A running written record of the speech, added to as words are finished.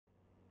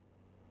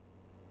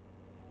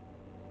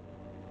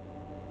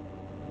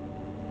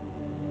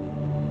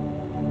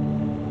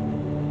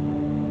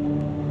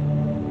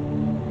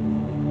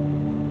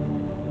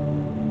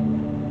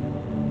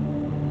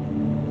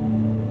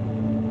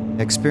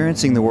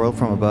Experiencing the world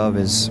from above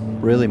is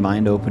really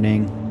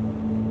mind-opening.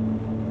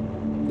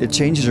 It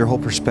changes your whole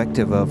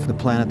perspective of the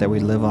planet that we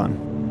live on.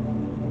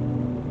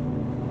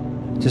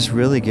 It just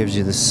really gives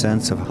you the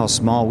sense of how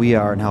small we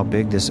are and how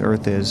big this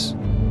Earth is,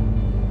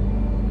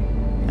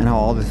 and how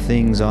all the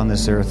things on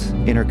this Earth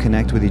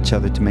interconnect with each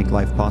other to make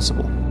life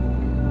possible.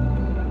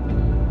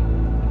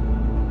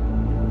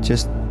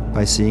 Just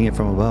by seeing it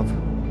from above.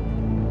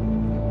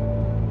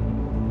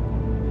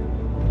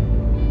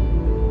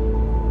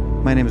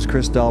 My name is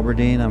Chris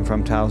Dahl-Bredine. I'm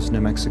from Taos,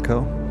 New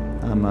Mexico.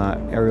 I'm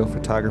an aerial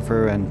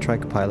photographer and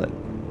trike pilot.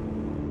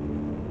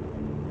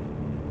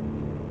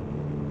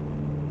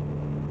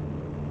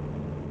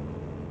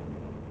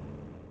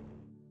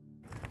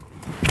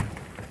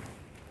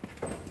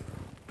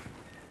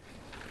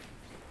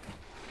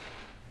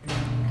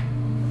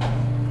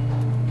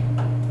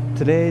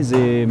 Today's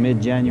a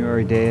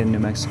mid-January day in New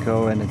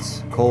Mexico, and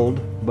it's cold,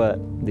 but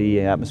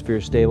the atmosphere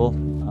is stable,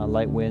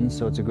 light winds,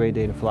 so it's a great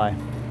day to fly.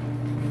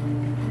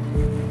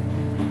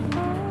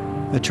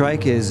 A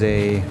trike is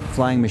a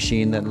flying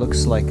machine that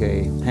looks like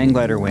a hang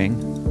glider wing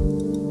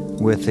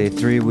with a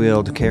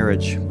three-wheeled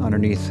carriage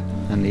underneath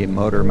and the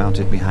motor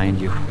mounted behind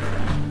you.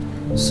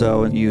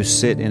 So you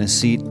sit in a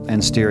seat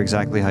and steer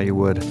exactly how you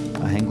would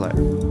a hang glider.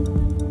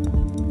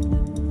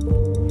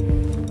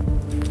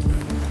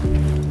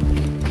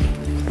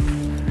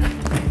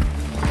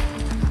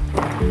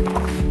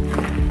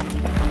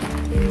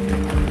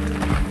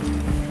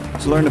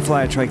 To learn to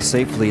fly a trike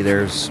safely,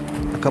 there's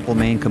a couple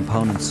main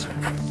components.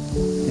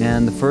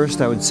 And the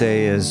first, I would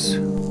say, is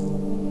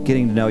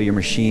getting to know your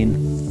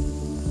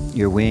machine,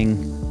 your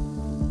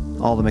wing,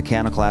 all the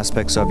mechanical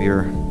aspects of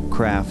your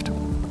craft.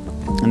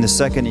 And the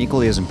second,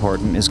 equally as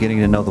important, is getting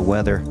to know the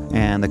weather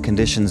and the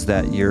conditions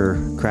that your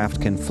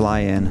craft can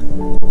fly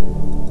in.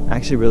 I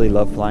actually really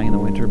love flying in the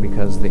winter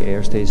because the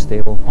air stays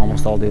stable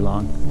almost all day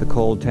long. The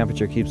cold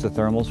temperature keeps the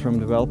thermals from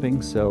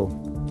developing, so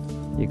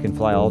you can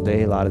fly all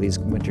day a lot of these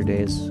winter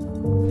days.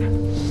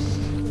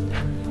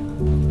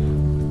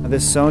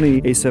 This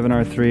Sony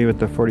A7R III with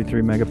the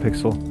 43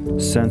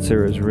 megapixel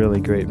sensor is really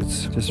great.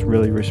 It's just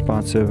really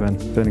responsive and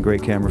been a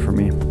great camera for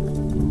me.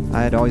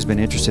 I had always been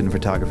interested in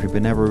photography,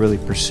 but never really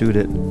pursued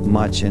it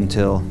much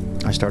until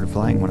I started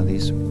flying one of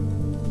these.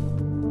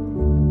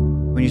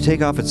 When you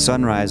take off at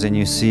sunrise and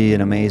you see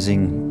an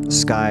amazing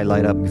sky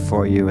light up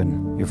before you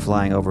and you're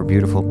flying over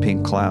beautiful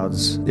pink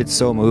clouds, it's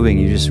so moving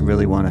you just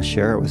really want to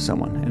share it with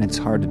someone, and it's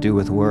hard to do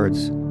with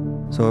words.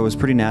 So it was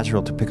pretty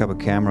natural to pick up a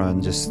camera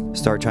and just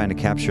start trying to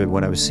capture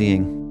what I was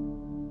seeing.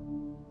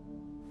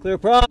 Clear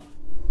prop!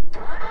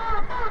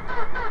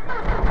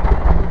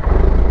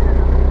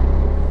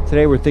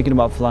 Today we're thinking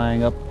about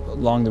flying up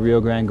along the Rio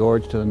Grande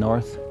Gorge to the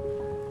north,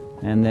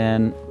 and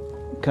then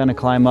kind of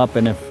climb up,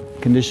 and if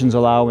conditions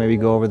allow, maybe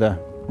go over the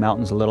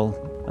mountains a little,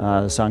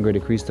 the Sangre de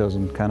Cristos,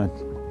 and kind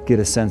of get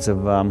a sense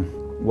of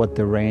what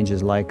the range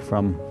is like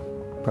from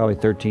probably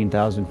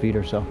 13,000 feet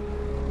or so.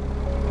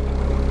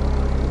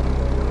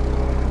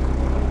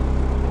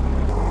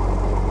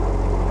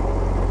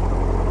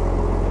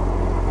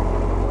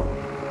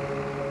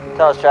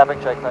 Taos traffic,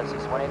 trike flight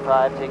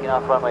 615, taking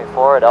off runway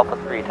 4 at Alpha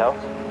 3, Taos.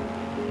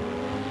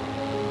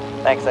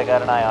 Thanks, I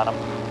got an eye on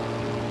him.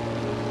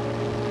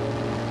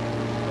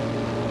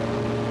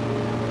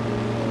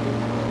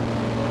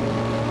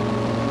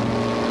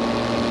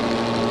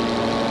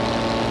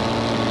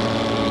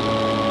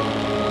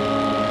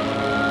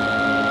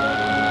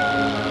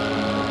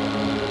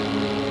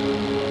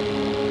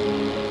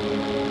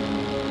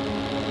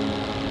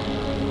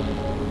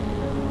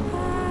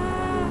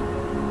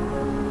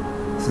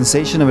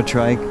 Sensation of a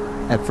trike,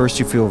 at first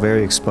you feel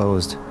very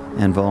exposed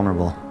and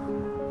vulnerable.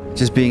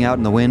 Just being out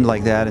in the wind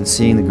like that and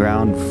seeing the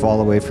ground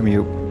fall away from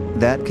you,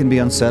 that can be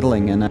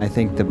unsettling, and I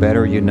think the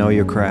better you know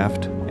your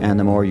craft and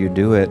the more you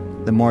do it,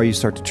 the more you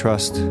start to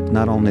trust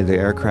not only the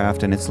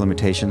aircraft and its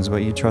limitations,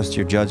 but you trust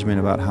your judgment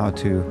about how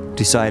to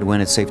decide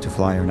when it's safe to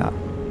fly or not.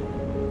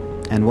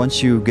 And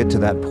once you get to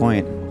that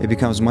point, it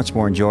becomes much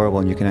more enjoyable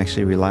and you can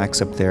actually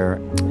relax up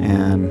there,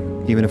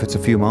 and even if it's a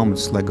few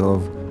moments, let go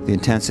of the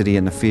intensity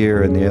and the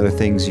fear and the other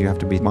things you have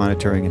to be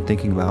monitoring and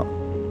thinking about.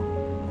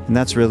 And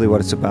that's really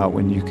what it's about,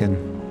 when you can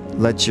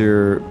let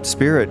your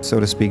spirit, so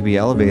to speak, be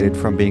elevated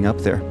from being up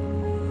there.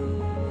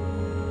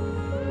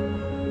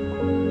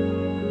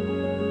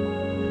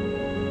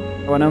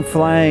 When I'm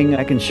flying,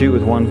 I can shoot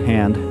with one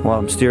hand while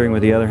I'm steering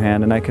with the other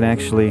hand, and I can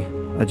actually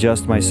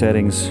adjust my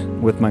settings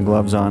with my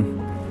gloves on.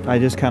 I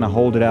just kind of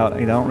hold it out.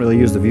 I don't really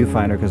use the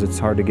viewfinder because it's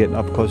hard to get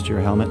up close to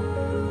your helmet,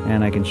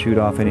 and I can shoot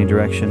off any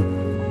direction.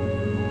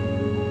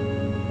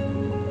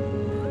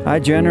 I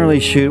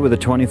generally shoot with a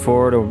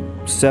 24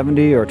 to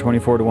 70 or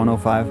 24 to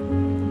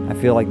 105. I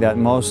feel like that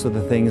most of the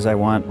things I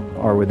want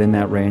are within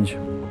that range.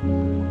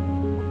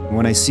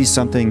 When I see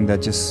something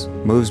that just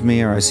moves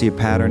me, or I see a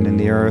pattern in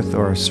the earth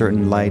or a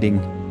certain lighting,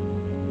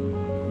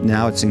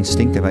 now it's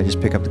instinctive. I just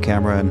pick up the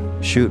camera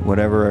and shoot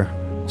whatever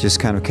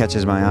just kind of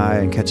catches my eye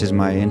and catches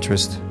my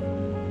interest.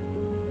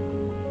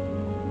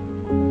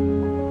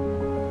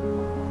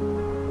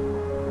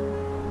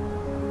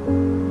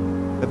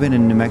 been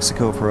in New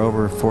Mexico for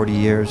over 40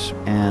 years,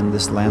 and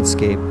this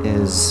landscape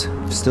is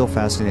still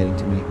fascinating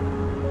to me.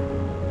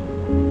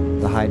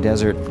 The high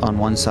desert on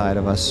one side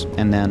of us,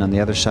 and then on the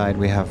other side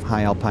we have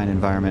high alpine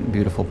environment and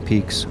beautiful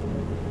peaks.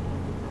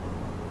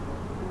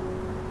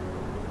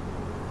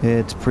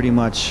 It pretty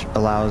much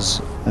allows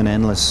an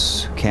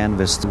endless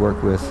canvas to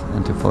work with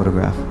and to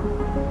photograph.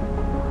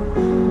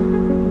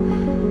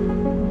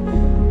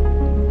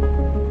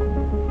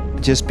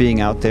 Just being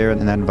out there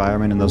in that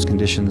environment, in those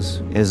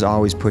conditions, is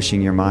always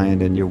pushing your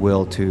mind and your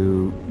will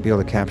to be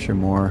able to capture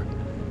more,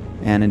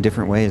 and in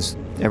different ways.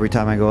 Every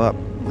time I go up,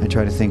 I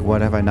try to think,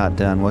 what have I not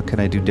done? What could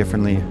I do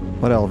differently?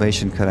 What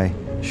elevation could I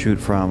shoot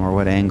from, or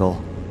what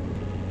angle?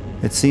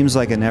 It seems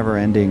like a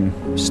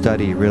never-ending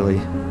study, really.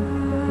 You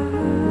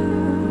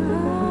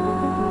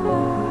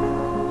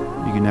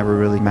can never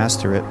really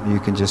master it.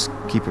 You can just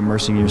keep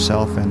immersing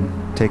yourself and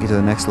take it to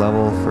the next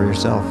level for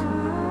yourself.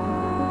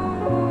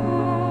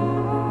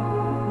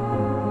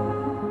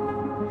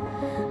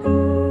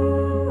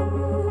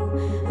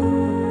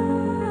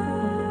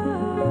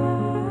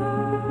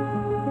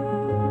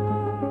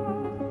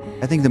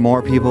 I think the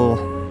more people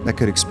that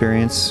could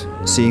experience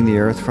seeing the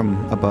Earth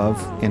from above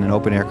in an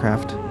open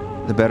aircraft,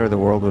 the better the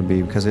world would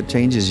be, because it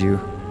changes you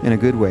in a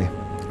good way.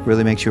 It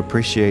really makes you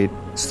appreciate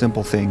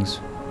simple things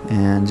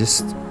and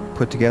just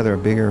put together a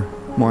bigger,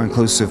 more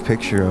inclusive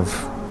picture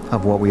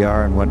of what we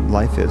are and what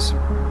life is.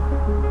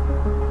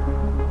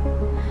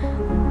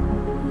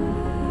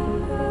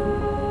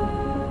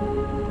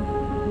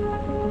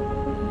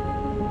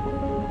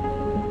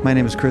 My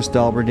name is Chris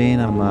Dahl-Bredine.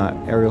 I'm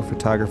an aerial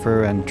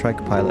photographer and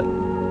trike pilot.